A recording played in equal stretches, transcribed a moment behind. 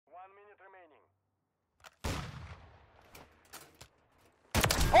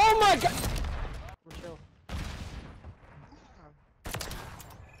my god! We're chill.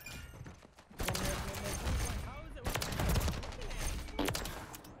 How is it?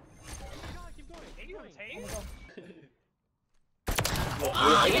 God, keep going. Hey, you want to take?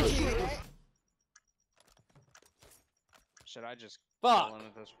 Should I just Fuck. kill him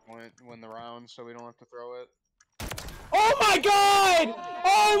at this point, win the round, so we don't have to throw it? Oh my god!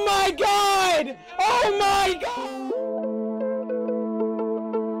 Oh my god! Oh my god!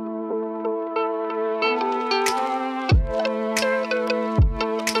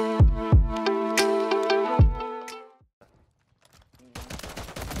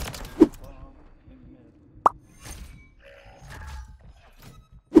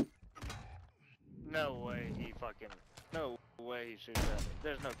 No way he fucking. No way he shoots at me.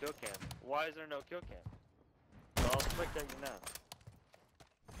 There's no kill cam. Why is there no kill cam? So I'll click at you now.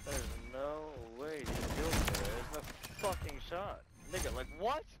 There's no way he killed me. There's no fucking shot. Nigga, like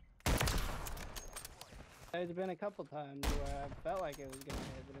what? There's been a couple times where I felt like it was gonna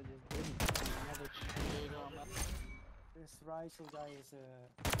hit, but it just didn't. I never cheated on that. This rifle guy is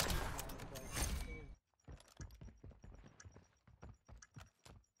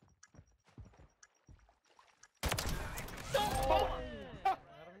Let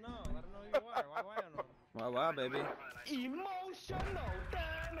him know who you are. Why I don't know? Wow, baby. Emotional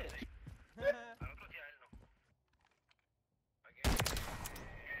damage!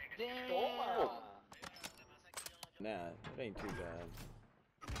 Damn! Nah, it ain't too bad.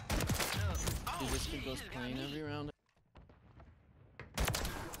 You just keep those playing every round.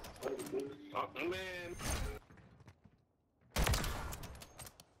 Oh man!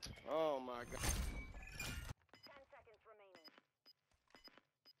 Oh my god. 10 seconds remaining.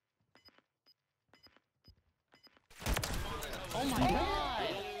 Oh my god!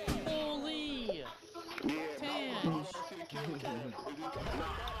 Holy!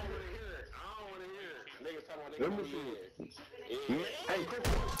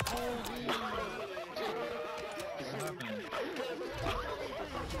 Tanjiez!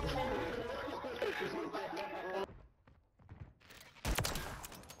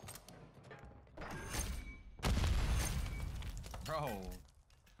 Bro.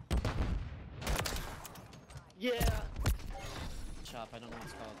 Yeah! Chop, I don't know what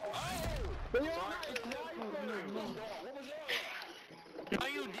it's called. No,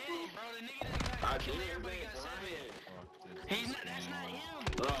 you did it, bro. The nigga that got killed, everybody got 7. He's not, that's not him.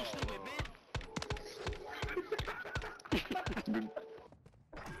 You stupid bitch.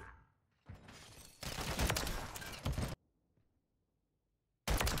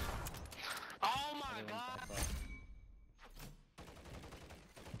 Oh my god.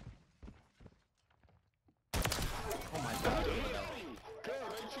 Oh my god.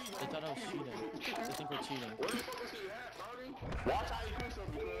 They thought I was cheating. They think we're cheating. Watch how you do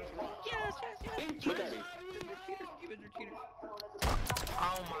something, Yes. look at me.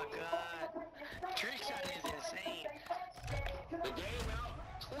 Oh my god. Trick shot is insane. The game out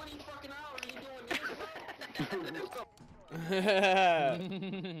 20 fucking hours and you doing this?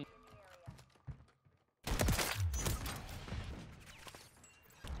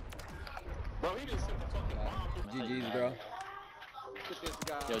 Bro, he just sent the fucking bomb. GG's, bro.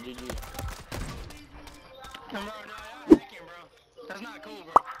 Yo, GG. Bro, no, y'all hacking, bro. That's not cool,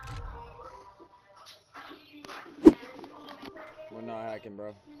 bro. We're not hacking,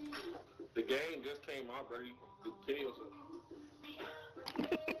 bro. The game just came out, bro. You kill something.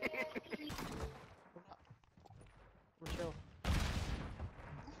 we're chill.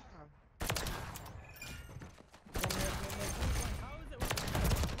 How is it?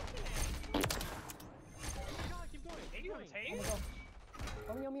 God, keep going. Hey, you want to take?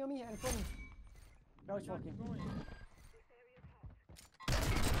 On me, and from me. Now he's walking.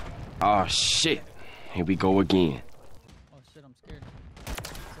 Oh shit. Here we go again. Oh shit, I'm scared.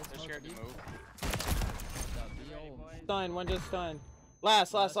 They're scared to move. Stun, one just stun.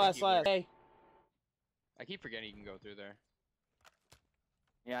 Last. Hey. I keep forgetting you can go through there.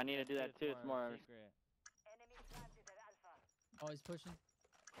 Yeah, I need to do that too. It's more. Enemy planted at Alpha. Oh, he's pushing.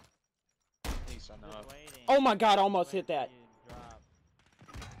 He's enough. Oh my god, I almost hit that.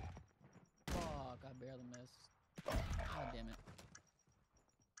 Fuck, I barely missed. God damn it.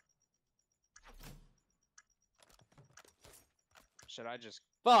 Should I just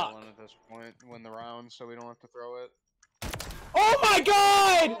Fuck. kill him at this point, win the round, so we don't have to throw it? Oh my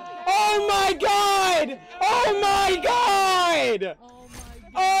god! Oh my god! Oh my god!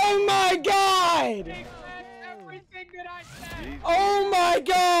 Oh my god! Everything that I said. Oh my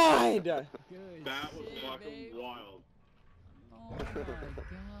god! Good That was shit, fucking babe. wild. Oh my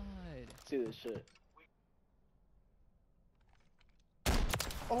god. See this shit.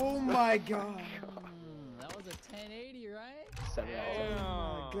 Oh my god. That was a 1080, right? Oh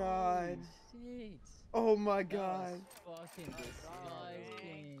my god. Shit. Oh my That god. was fucking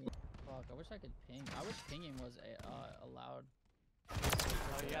disgusting. Fuck, I wish I could ping. I wish pinging was allowed. Oh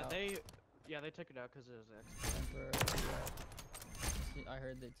yeah, they took it out because it was Temporary, yeah. I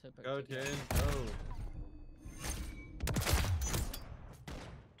heard they took it. Go, Tin. Go.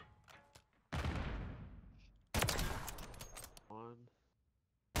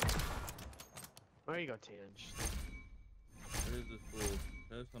 There you go, Tanj. Where's this fool?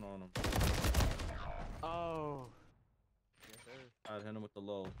 Pissing on him. Oh. Yes, sir. I'd hit him with the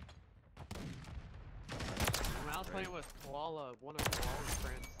low. When I was playing with Koala, one of Koala's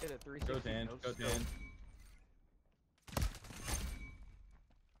friends did a 360. Go, Tan. Go, Tan.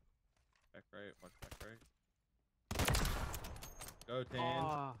 Back right. Watch back right. Go, Tan.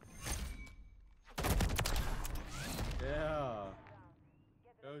 Oh. Yeah.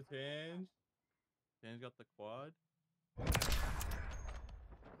 Go, Tan. Tan's got the quad.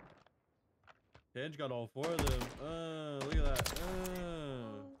 Tan's got all 4 of them. Look at that.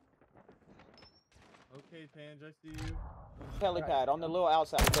 Okay, Tanj, I see you. Helipad on the little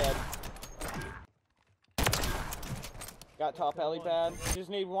outside bed. Got top helipad. Just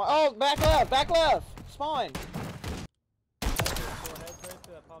need one. Oh, back left, back left. Spawn.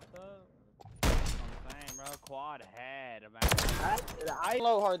 Bro, quad head. I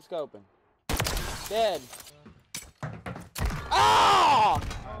low hard scoping. Dead. Ah!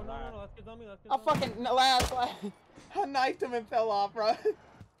 Oh no, let's get on me, let's get I fucking last. I knifed him and fell off, bro.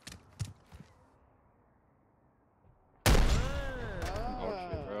 Oh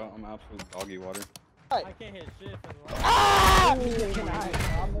shit, bro. I'm absolute doggy water. I can't hit shit for the life. Ah! I'm looking at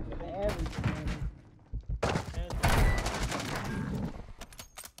everything.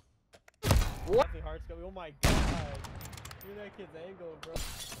 What? Hard scope. Oh my god. Look at that kid's angle, bro.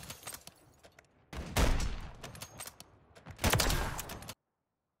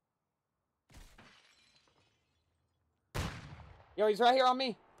 Yo, he's right here on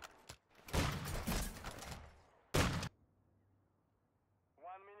me. 1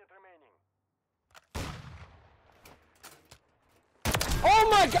 minute remaining. Oh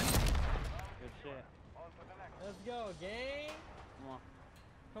my god! Good shit. Let's go, gang.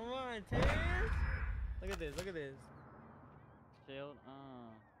 Come on, Tanj. Look at this, look at this. Shield,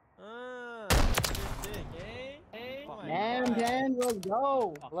 Good shit, gang. Hey, oh my Damn, god. Dan, let's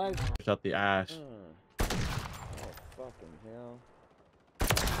go. Let's Shut the ash. oh, fucking hell.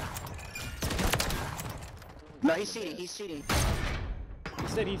 No, he's cheating. He's cheating. He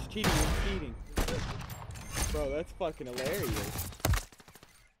said he's cheating. He's cheating. Bro, that's fucking hilarious.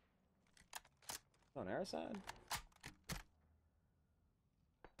 On our side?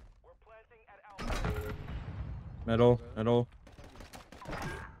 We're planting at Alpha. Middle. That was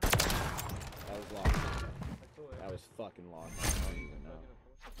locked. That was fucking locked. I don't even know.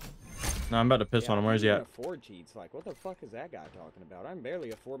 No, I'm about to piss on him. Where's he I at? can't afford cheats. Like, what the fuck is that guy talking about? I can barely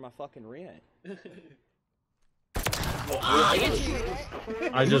afford my fucking rent.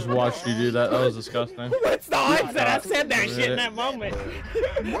 I just watched you do that. That was disgusting. That's the odds that I said that shit in that moment.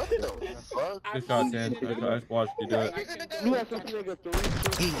 What the fuck? Good shot, Dan. I just watched you do it. You have something like a 3.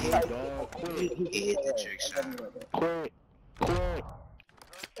 He hit the chick shot. Quick.